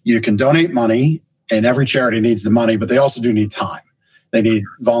 you can donate money, and every charity needs the money, but they also do need time. They need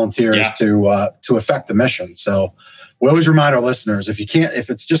volunteers to affect the mission. So we always remind our listeners, if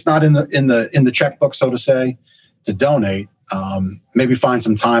it's just not in the checkbook, so to say, to donate, maybe find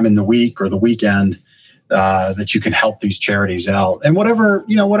some time in the week or the weekend that you can help these charities out. And whatever,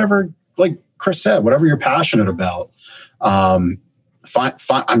 like Chris said, whatever you're passionate about,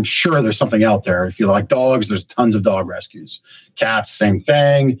 I'm sure there's something out there. If you like dogs, there's tons of dog rescues. Cats, same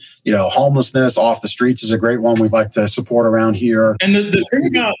thing. Homelessness off the streets is a great one we'd like to support around here. And the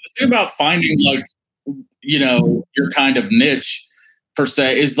thing about finding like, your kind of niche per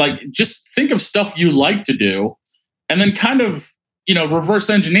se is like, just think of stuff you like to do and then kind of, reverse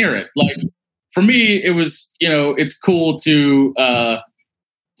engineer it. Like for me, it was, it's cool to, I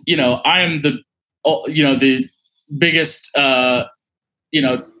am the biggest, I'm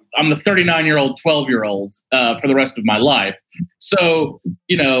the 39-year-old, 12-year-old for the rest of my life. So,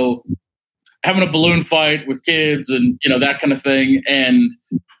 having a balloon fight with kids and, that kind of thing. And,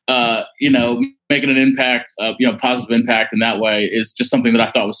 making an impact, positive impact in that way is just something that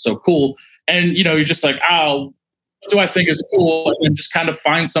I thought was so cool. And, you're just like, what do I think is cool? And just kind of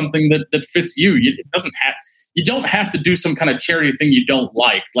find something that fits you. You don't have to do some kind of charity thing you don't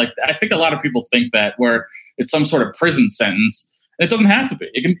like. Like, I think a lot of people think that where it's some sort of prison sentence. And it doesn't have to be.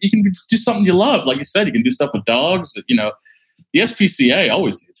 You can do something you love. Like you said, you can do stuff with dogs. The SPCA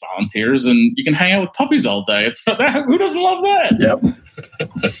always needs volunteers, and you can hang out with puppies all day. Who doesn't love that?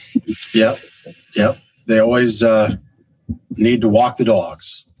 Yep. They always need to walk the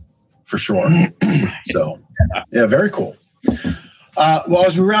dogs, for sure. So, yeah, very cool. Well,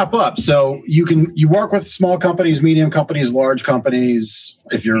 as we wrap up, so you work with small companies, medium companies, large companies.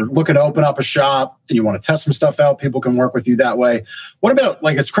 If you're looking to open up a shop and you want to test some stuff out, people can work with you that way. What about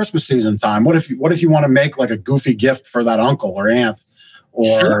like it's Christmas season time? What if you want to make like a goofy gift for that uncle or aunt,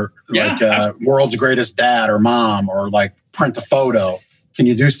 or world's greatest dad or mom, or like print a photo? Can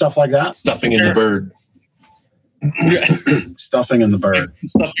you do stuff like that? Stuffing in the bird. Stuffing in the bird.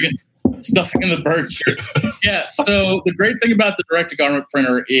 Stuffing in the bird shirt. Yeah. So the great thing about the direct-to-garment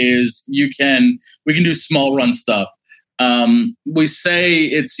printer is we can do small run stuff. We say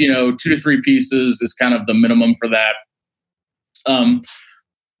it's 2 to 3 pieces is kind of the minimum for that.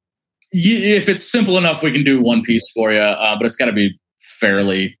 If it's simple enough, we can do 1 piece for you, but it's got to be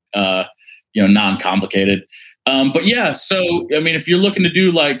fairly non-complicated. But yeah, so I mean, if you're looking to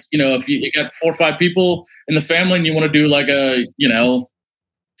do like if you got 4 or 5 people in the family and you want to do like a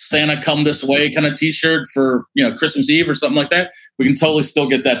Santa come this way kind of t-shirt for Christmas Eve or something like that, we can totally still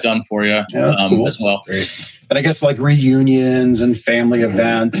get that done for you cool. As well. And I guess like reunions and family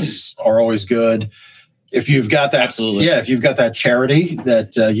events are always good. If you've got that, absolutely. If you've got that charity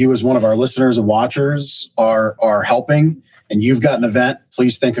that you as one of our listeners and watchers are helping, and you've got an event,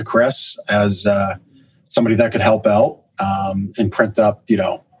 please think of Chris as somebody that could help out and print up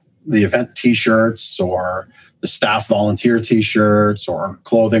the event t-shirts or the staff volunteer t-shirts or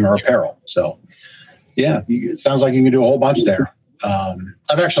clothing or apparel. So yeah, it sounds like you can do a whole bunch there.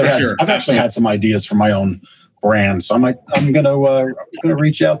 I've actually had some ideas for my own brand, so I'm gonna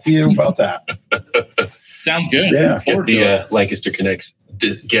reach out to you about that. Sounds good. Yeah, get the Lancaster Connects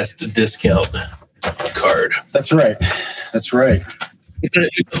guest discount card. That's right. It's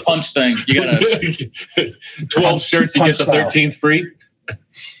a punch thing. You gotta 12 shirts, you get the 13th free.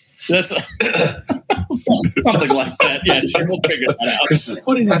 That's Something like that. Yeah, sure, we'll figure that out.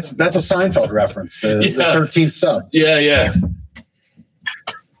 That's a Seinfeld reference. The 13th sub. Yeah.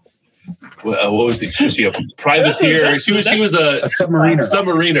 Well, what was she? Was she a privateer? She was a submariner.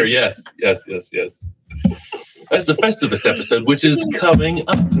 Submariner. Yes. That's the Festivus episode, which is coming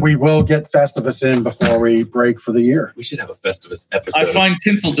up. We will get Festivus in before we break for the year. We should have a Festivus episode. I find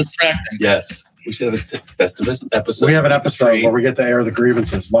tinsel distracting. Yes. We should have a Festivus episode. We have an episode where we get to air the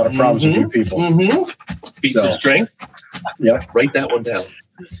grievances. A lot of problems with you people. Feats of strength. Yeah. Write that one down.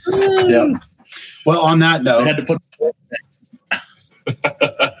 Yeah. Well, on that note, I had to put.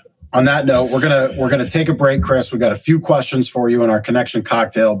 On that note, we're gonna take a break, Chris. We got a few questions for you in our connection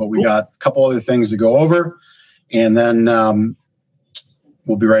cocktail, but we got a couple other things to go over, and then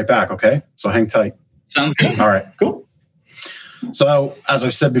we'll be right back. Okay, so hang tight. Sounds good. All right, cool. So, as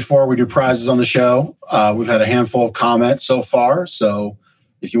I've said before, we do prizes on the show. We've had a handful of comments so far. So,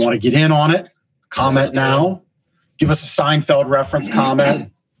 if you want to get in on it, comment now. Give us a Seinfeld reference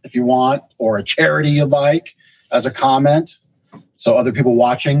comment if you want, or a charity you like as a comment. So other people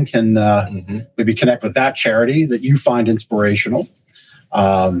watching can maybe connect with that charity that you find inspirational.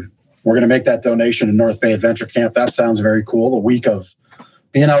 We're going to make that donation to North Bay Adventure Camp. That sounds very cool. A week of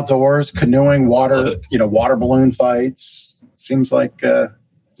being outdoors, canoeing, water balloon fights. Seems like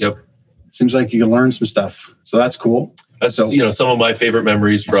Seems like you can learn some stuff. So that's cool. That's some of my favorite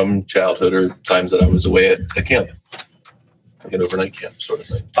memories from childhood are times that I was away at a camp, like an overnight camp sort of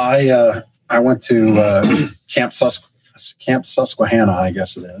thing. I went to Camp Susquehanna, I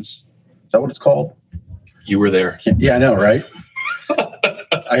guess it is. Is that what it's called? You were there. Yeah, I know, right?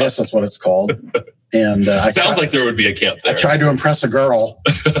 I guess that's what it's called. And sounds like there would be a camp there. I tried to impress a girl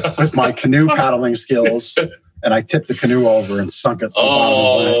with my canoe paddling skills, and I tipped the canoe over and sunk it to the bottom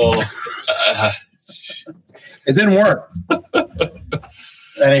of the lake. It didn't work.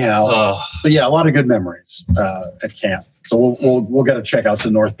 Anyhow, but yeah, a lot of good memories at camp. So we'll get a check out to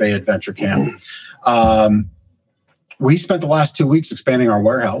North Bay Adventure Camp. We spent the last 2 weeks expanding our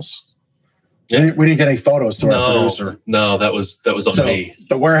warehouse. Yeah. We didn't get any photos to our producer. No, that was on me.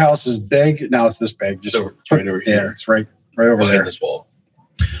 The warehouse is big. Now it's this big. Just right over here. Yeah, it's right over there. This wall.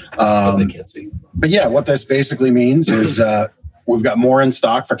 They can't see. But yeah, what this basically means is we've got more in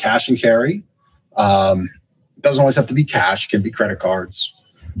stock for cash and carry. It doesn't always have to be cash. It can be credit cards.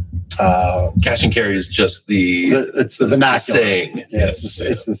 Cash and carry is just it's the vernacular saying. Yeah,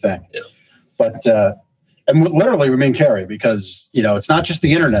 it's the thing. Yeah. But and literally we mean carry because it's not just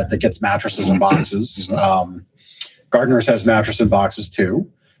the internet that gets mattresses and boxes. Gardner's has mattress and boxes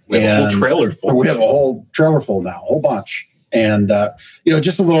too. We have a whole trailer full. We have a whole trailer full now, a whole bunch. And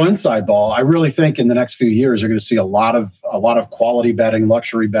just a little inside ball. I really think in the next few years you're going to see a lot of quality bedding,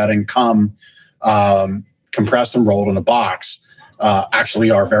 luxury bedding come compressed and rolled in a box.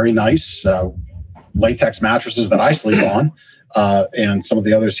 Actually are very nice latex mattresses that I sleep on, and some of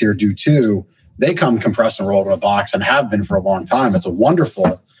the others here do too. They come compressed and rolled in a box and have been for a long time. It's a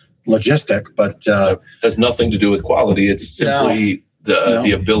wonderful logistic, but it has nothing to do with quality. It's simply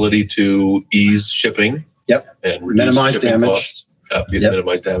the ability to ease shipping. Yep, and minimize damage. Costs.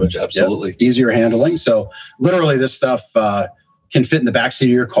 Minimize damage. Absolutely, yep. Easier handling. So literally, this stuff can fit in the backseat of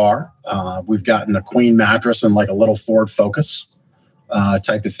your car. We've gotten a queen mattress and like a little Ford Focus.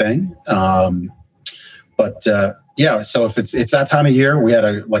 Type of thing. So if it's that time of year, we had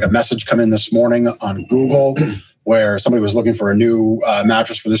a message come in this morning on Google where somebody was looking for a new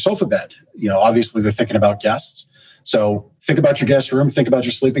mattress for their sofa bed. Obviously they're thinking about guests. So think about your guest room, think about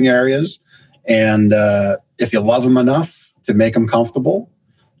your sleeping areas. And if you love them enough to make them comfortable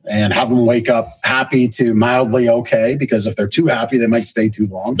and have them wake up happy to mildly okay, because if they're too happy, they might stay too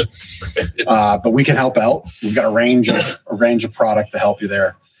long. But we can help out. We've got a range of product to help you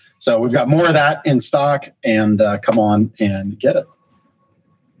there. So we've got more of that in stock, and come on and get it.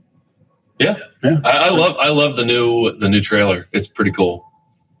 Yeah. I love the new trailer. It's pretty cool.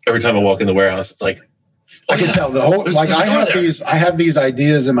 Every time I walk in the warehouse, it's like I can tell the whole I have these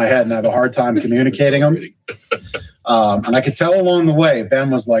ideas in my head, and I have a hard time communicating them. And I could tell along the way,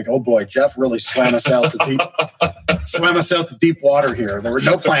 Ben was like, "Oh boy, Jeff really swam us out to deep water here." There were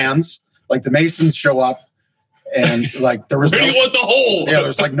no plans. Like the Masons show up, and like there was where do you want the hole? Yeah,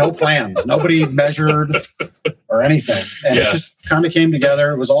 there's like no plans. Nobody measured or anything, and it just kind of came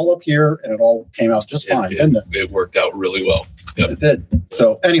together. It was all up here, and it all came out just fine, didn't it? It worked out really well. Yep. It did.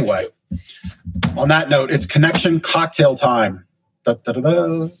 So anyway, on that note, it's connection cocktail time.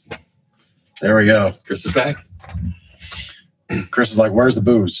 Da-da-da-da. There we go. Chris is back. Chris is like, "Where's the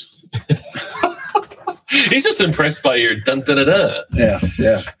booze?" He's just impressed by your dun-da-da-da. Yeah.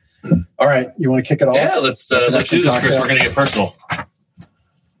 All right, you want to kick it off? Yeah, let's do this, Chris. We're going to get personal.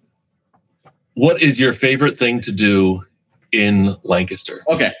 What is your favorite thing to do in Lancaster?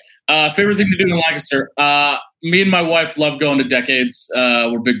 Okay. Favorite thing to do in Lancaster. Me and my wife love going to Decades.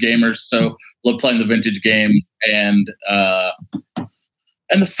 We're big gamers, so love playing the vintage game, and the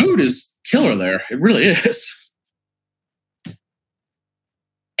food is killer there. It really is.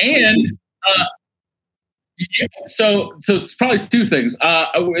 And so it's probably two things.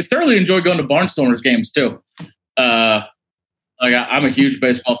 I thoroughly enjoy going to Barnstormers games too. I'm a huge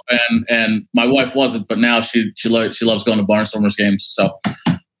baseball fan, and my wife wasn't, but now she loves going to Barnstormers games. So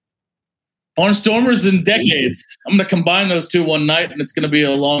Barnstormers and Decades. I'm going to combine those two one night, and it's going to be a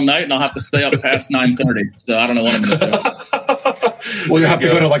long night, and I'll have to stay up past 9:30. So I don't know what I'm going to do. Well, you have to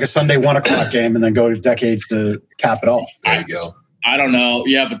go to like a Sunday 1:00 game, and then go to Decades to cap it off. There you go. I don't know.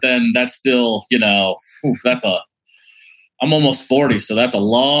 Yeah, but then that's still, I'm almost 40, so that's a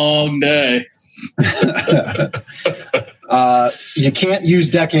long day. You can't use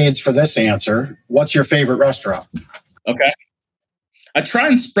Decades for this answer. What's your favorite restaurant? Okay. I try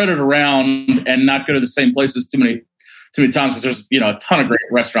and spread it around and not go to the same places too many times, because there's, a ton of great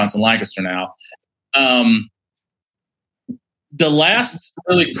restaurants in Lancaster now. The last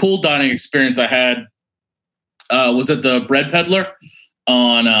really cool dining experience I had was at the Bread Peddler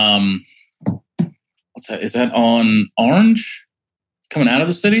on what's that? Is that on Orange? Coming out of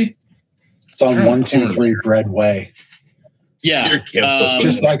the city? It's on 123 Bread Way. Yeah,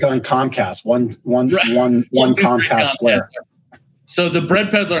 just like on Comcast. One Comcast Square. So the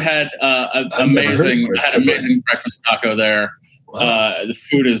Bread Peddler had amazing breakfast taco there. Wow. The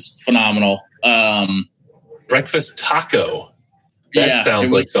food is phenomenal. Breakfast taco. That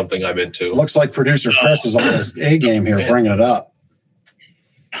sounds like something I'm into. Looks like producer Chris is on his A game here, bringing it up.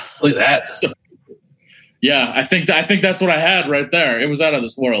 Look at that. Yeah, I think that's what I had right there. It was out of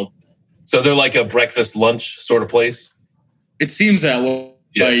this world. So they're like a breakfast lunch sort of place? It seems that way.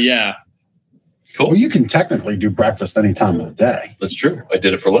 Yeah. Cool. Well, you can technically do breakfast any time of the day. That's true. I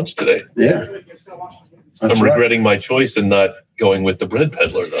did it for lunch today. Yeah. I'm regretting my choice and not going with the Bread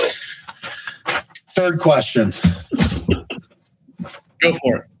Peddler, though. Third question. Go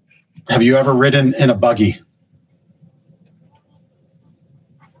for it. Have you ever ridden in a buggy?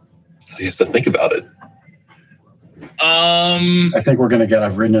 I guess to think about it. I think we're going to get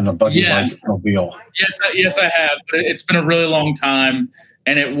I've ridden in a buggy mobile. Yes, I have. But it's been a really long time.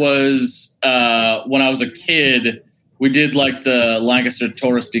 And it was when I was a kid, we did like the Lancaster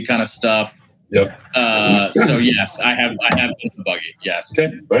touristy kind of stuff. Yep. So yes, I have been in the buggy. Yes.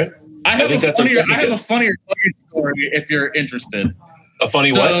 Okay. Right. I have a funnier buggy story if you're interested. A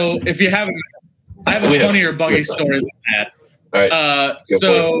funny what? So if you haven't, I have a funnier buggy story than that. All right.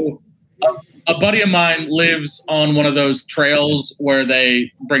 So a buddy of mine lives on one of those trails where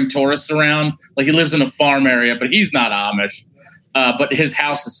they bring tourists around. Like he lives in a farm area, but he's not Amish. But his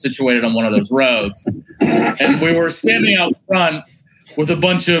house is situated on one of those roads. And we were standing out front with a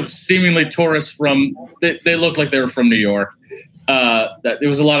bunch of seemingly tourists they looked like they were from New York. There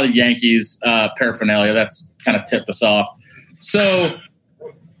was a lot of Yankees paraphernalia. That's kind of tipped us off. So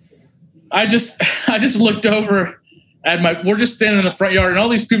I just looked over at we're just standing in the front yard, and all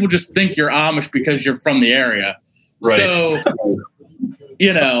these people just think you're Amish because you're from the area. Right. So,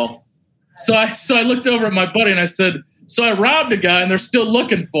 so I looked over at my buddy and I said, so I robbed a guy and they're still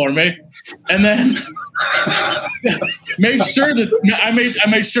looking for me. And then made sure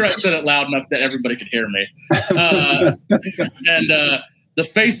I said it loud enough that everybody could hear me. And the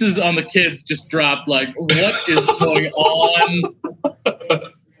faces on the kids just dropped like, what is going on?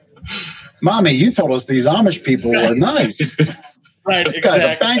 Mommy, you told us these Amish people were nice. Right. This guy's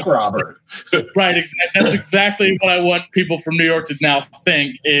a bank robber. Right. Exactly. That's exactly what I want people from New York to now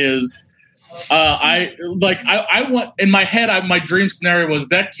think is, I want in my head. My dream scenario was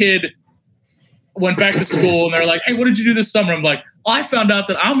that kid went back to school and they're like, "Hey, what did you do this summer?" I'm like, I found out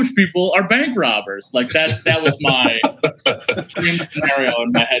that Amish people are bank robbers. Like that was my dream scenario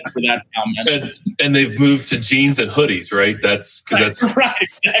in my head for that comment. And they've moved to jeans and hoodies, right? That's right.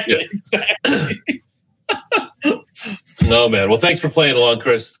 Exactly. No, man. Well, thanks for playing along,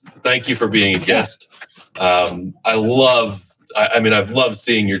 Chris. Thank you for being a guest. I've loved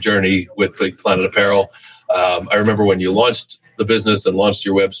seeing your journey with Big Planet Apparel. I remember when you launched the business and launched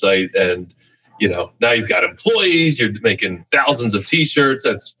your website, and now you've got employees. You're making thousands of T-shirts.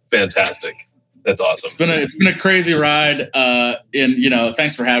 That's fantastic. That's awesome. It's been a crazy ride. And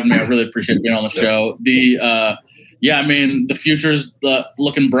thanks for having me. I really appreciate being on the show. The future's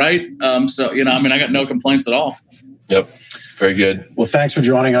looking bright. I got no complaints at all. Yep. Very good. Well, thanks for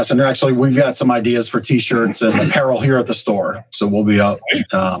joining us. And actually, we've got some ideas for T-shirts and apparel here at the store. So we'll be up.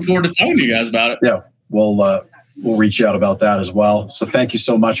 Look forward to talking to you guys about it. Yeah, we'll reach out about that as well. So thank you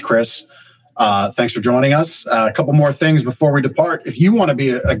so much, Chris. Thanks for joining us. A couple more things before we depart. If you want to be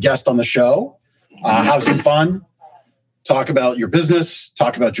a guest on the show, have some fun, talk about your business,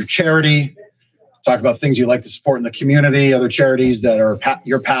 talk about your charity, talk about things you like to support in the community, other charities that are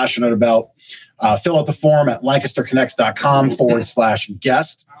you're passionate about, fill out the form at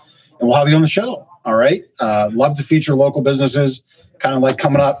LancasterConnects.com/guest, and we'll have you on the show. All right. Love to feature local businesses, kind of like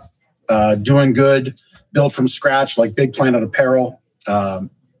coming up, doing good, build from scratch, like Big Planet Apparel, or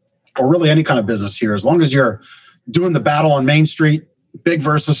really any kind of business here. As long as you're doing the battle on Main Street, big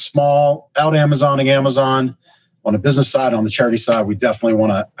versus small, out Amazoning Amazon, on the business side, on the charity side, we definitely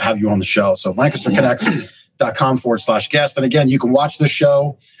want to have you on the show. So LancasterConnects.com/guest. And again, you can watch this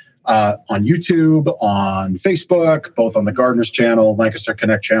show on YouTube, on Facebook, both on the Gardeners channel, Lancaster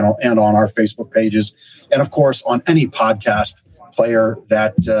Connect channel, and on our Facebook pages. And of course, on any podcast player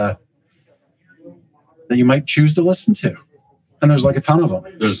that you might choose to listen to. And there's like a ton of them.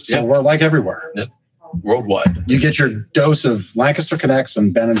 We're like everywhere. Yeah. Worldwide. You get your dose of Lancaster Connects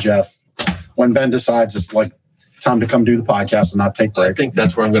and Ben and Jeff when Ben decides it's like time to come do the podcast and not take break. I think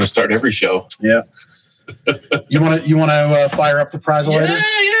that's where I'm going to start every show. Yeah. You want to fire up the prize later?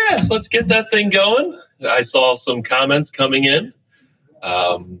 Yeah. Let's get that thing going. I saw some comments coming in.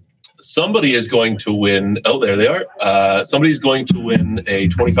 Somebody is going to win. Oh, there they are. Somebody's going to win a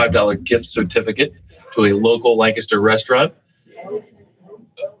 $25 gift certificate to a local Lancaster restaurant.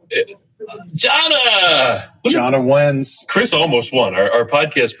 Jonna wins. Chris almost won. Our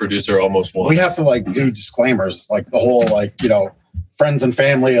podcast producer almost won. We have to do disclaimers, like the whole friends and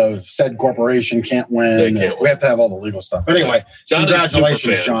family of said corporation can't win. We have to have all the legal stuff. But anyway,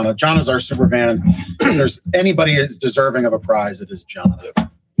 congratulations, Jonna. Jonna's our super fan. If there's anybody that's deserving of a prize, it is Jonna.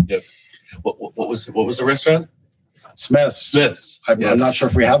 Yep. What was the restaurant? Smith's. I'm not sure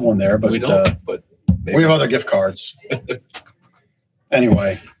if we have one there, but we don't. But we have other gift cards.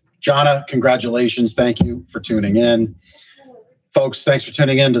 Anyway, Jonna, congratulations. Thank you for tuning in. Folks, thanks for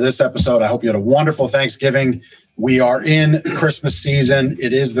tuning in to this episode. I hope you had a wonderful Thanksgiving. We are in Christmas season.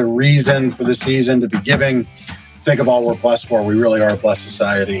 It is the reason for the season to be giving. Think of all we're blessed for. We really are a blessed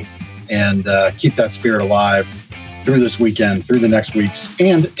society. And keep that spirit alive through this weekend, through the next weeks,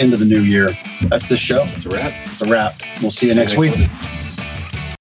 and into the new year. That's this show. It's a wrap. It's a wrap. We'll see you next week.